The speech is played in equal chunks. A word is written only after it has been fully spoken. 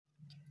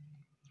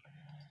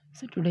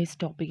So today's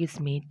topic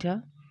is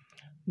meter.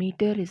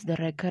 Meter is the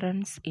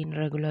recurrence in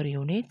regular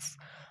units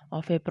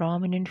of a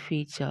prominent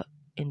feature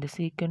in the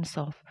sequence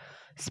of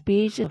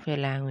speech of a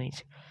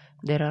language.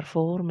 There are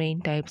four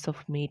main types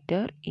of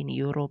meter in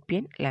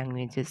European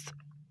languages.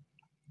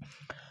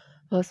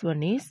 First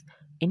one is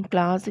in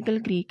classical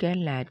Greek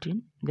and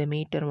Latin, the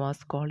meter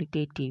was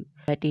qualitative,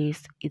 that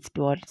is, it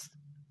was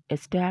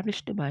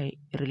established by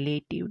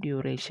relative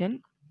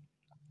duration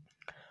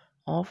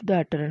of the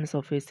utterance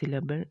of a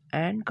syllable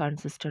and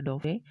consisted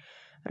of a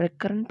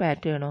recurrent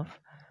pattern of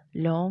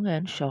long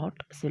and short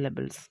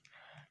syllables.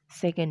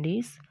 Second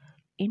is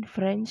in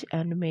French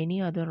and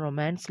many other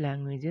Romance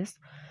languages,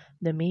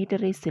 the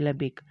meter is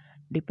syllabic,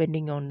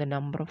 depending on the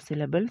number of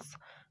syllables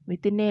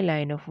within a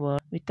line of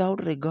word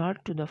without regard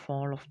to the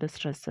fall of the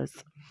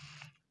stresses.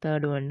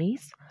 Third one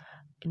is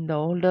in the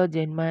older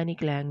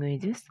Germanic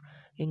languages,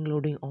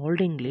 including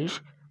Old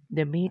English,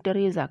 the meter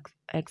is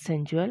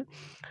accentual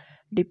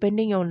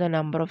depending on the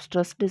number of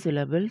stressed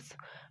syllables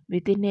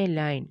within a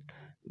line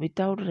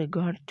without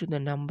regard to the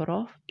number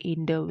of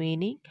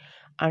intervening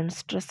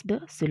unstressed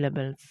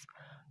syllables.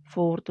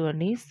 Fourth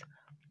one is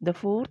the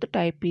fourth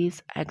type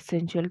is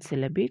accentual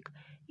syllabic,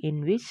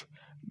 in which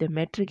the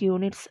metric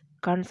units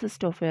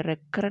consist of a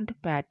recurrent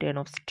pattern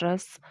of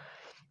stress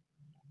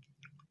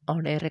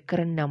on a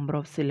recurrent number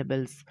of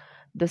syllables.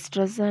 The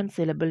stress and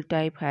syllable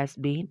type has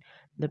been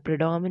the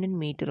predominant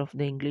meter of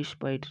the English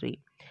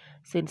poetry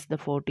since the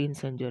 14th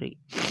century.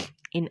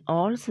 In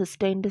all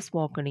sustained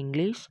spoken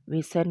English,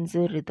 we sense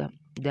a rhythm,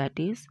 that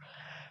is,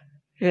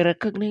 a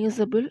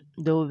recognizable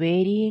though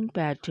varying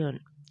pattern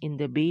in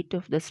the beat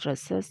of the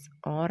stresses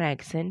or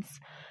accents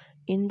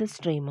in the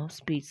stream of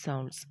speech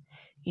sounds.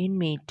 In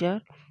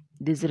meter,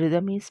 this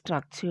rhythm is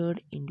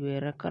structured into a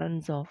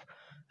recurrence of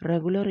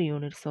regular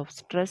units of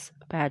stress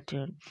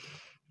pattern.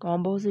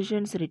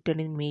 Compositions written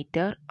in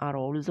meter are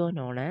also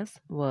known as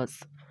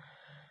verse.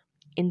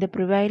 In the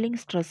prevailing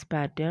stress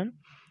pattern,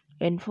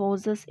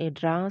 enforces a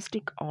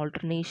drastic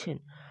alteration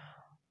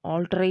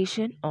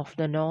of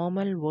the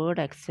normal word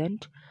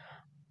accent.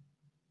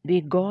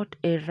 We got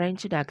a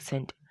wrenched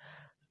accent.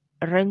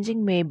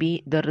 Wrenching may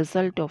be the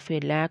result of a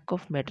lack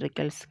of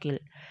metrical skill.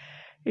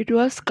 It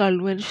was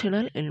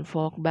conventional in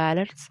folk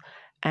ballads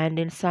and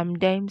in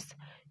sometimes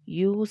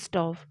used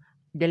of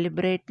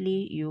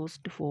deliberately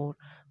used for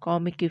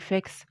comic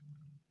effects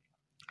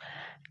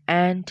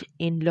and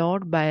in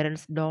Lord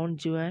Byron's Don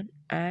Juan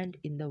and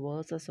in the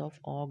verses of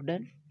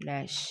Ogden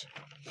Nash.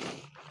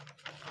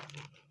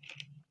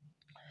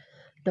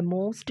 The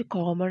most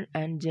common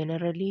and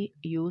generally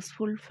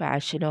useful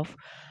fashion of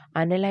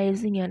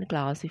analyzing and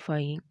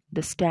classifying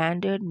the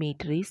standard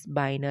meter is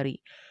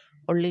binary.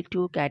 Only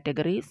two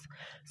categories,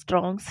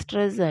 strong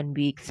stress and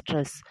weak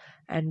stress,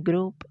 and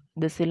group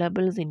the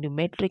syllables into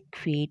metric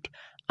feet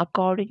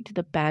according to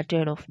the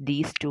pattern of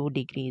these two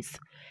degrees.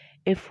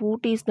 A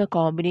foot is the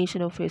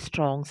combination of a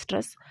strong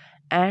stress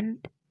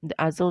and the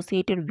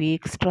associated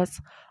weak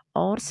stress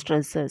or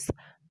stresses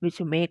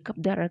which make up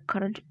the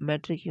recurrent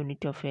metric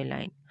unit of a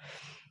line.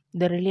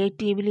 The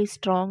relatively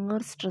stronger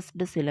stressed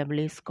syllable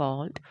is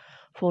called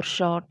for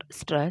short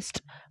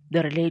stressed.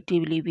 The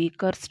relatively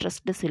weaker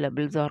stressed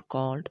syllables are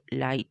called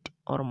light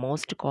or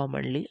most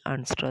commonly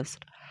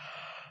unstressed.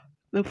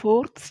 The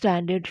fourth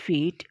standard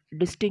feet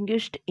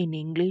distinguished in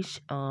English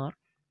are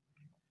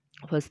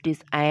first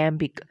is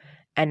iambic,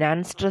 an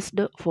unstressed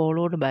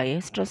followed by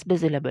a stressed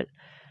syllable.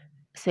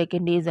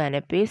 Second is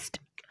anapaest,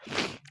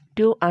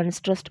 two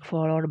unstressed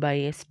followed by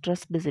a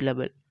stressed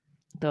syllable.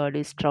 Third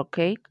is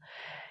trochaic,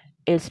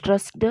 a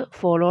stressed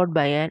followed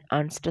by an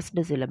unstressed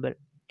syllable.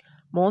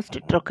 Most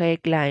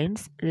trochaic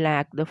lines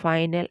lack the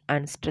final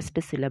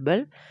unstressed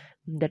syllable.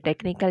 The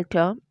technical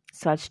term,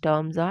 such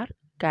terms are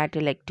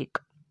catalectic.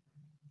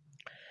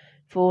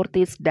 Fourth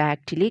is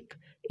dactylic,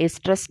 a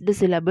stressed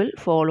syllable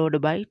followed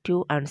by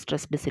two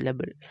unstressed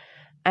syllables.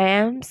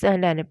 Iambs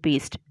and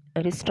anapaest,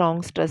 very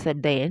strong stress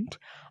at the end,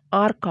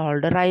 are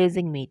called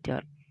rising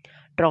meter.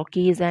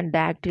 Trochees and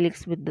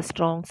dactylics with the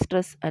strong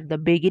stress at the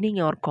beginning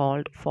are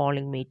called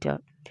falling meter.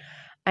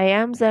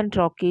 Iambs and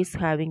trochees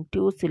having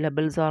two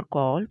syllables are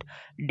called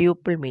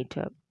duple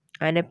meter.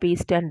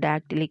 Anapaest and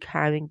dactylic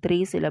having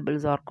three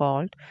syllables are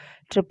called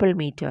triple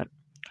meter.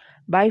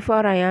 By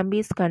far, iamb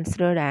is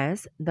considered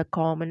as the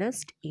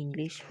commonest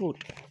English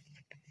foot.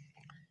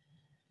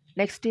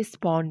 Next is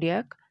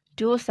spondiac,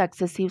 two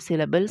successive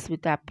syllables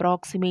with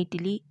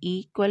approximately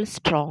equal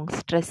strong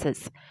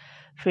stresses.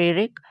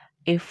 Phaeric,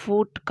 a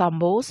foot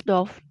composed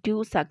of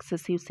two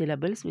successive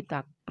syllables with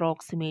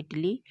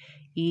approximately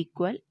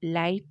equal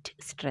light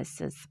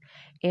stresses.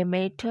 A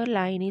meter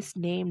line is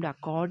named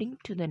according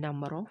to the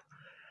number of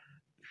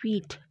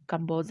feet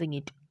composing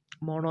it.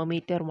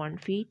 Monometer 1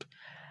 feet,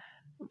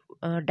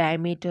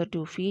 diameter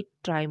 2 feet,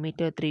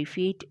 trimeter 3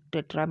 feet,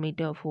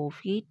 tetrameter 4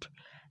 feet,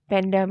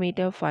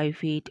 pentameter 5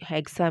 feet,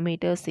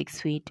 hexameter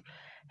 6 feet,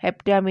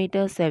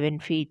 heptameter 7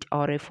 feet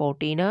or a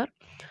 14er,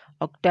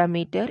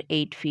 octameter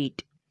 8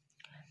 feet.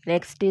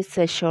 Next is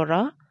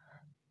caesura,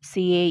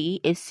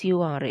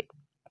 CAESURA,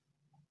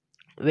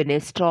 when a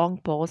strong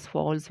pause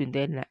falls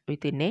within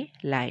a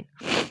line.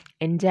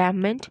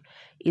 Enjambment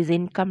is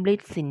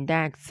incomplete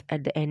syntax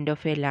at the end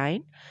of a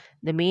line.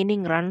 The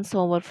meaning runs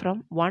over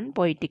from one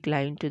poetic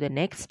line to the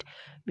next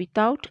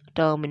without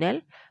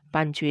terminal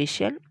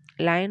punctuation.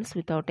 Lines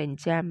without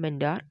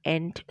enjambment are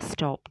end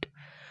stopped.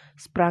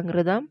 Sprung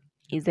rhythm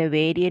is a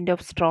variant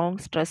of strong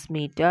stress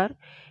meter.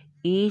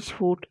 Each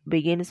foot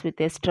begins with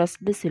a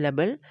stressed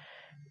syllable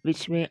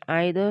which may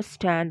either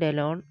stand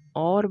alone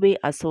or be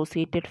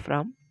associated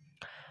from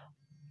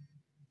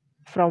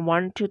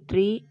 1 to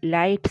 3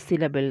 light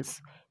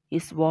syllables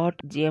is what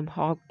J.M.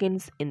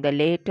 Hawkins in the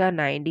later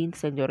 19th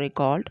century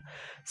called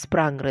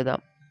sprung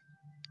rhythm.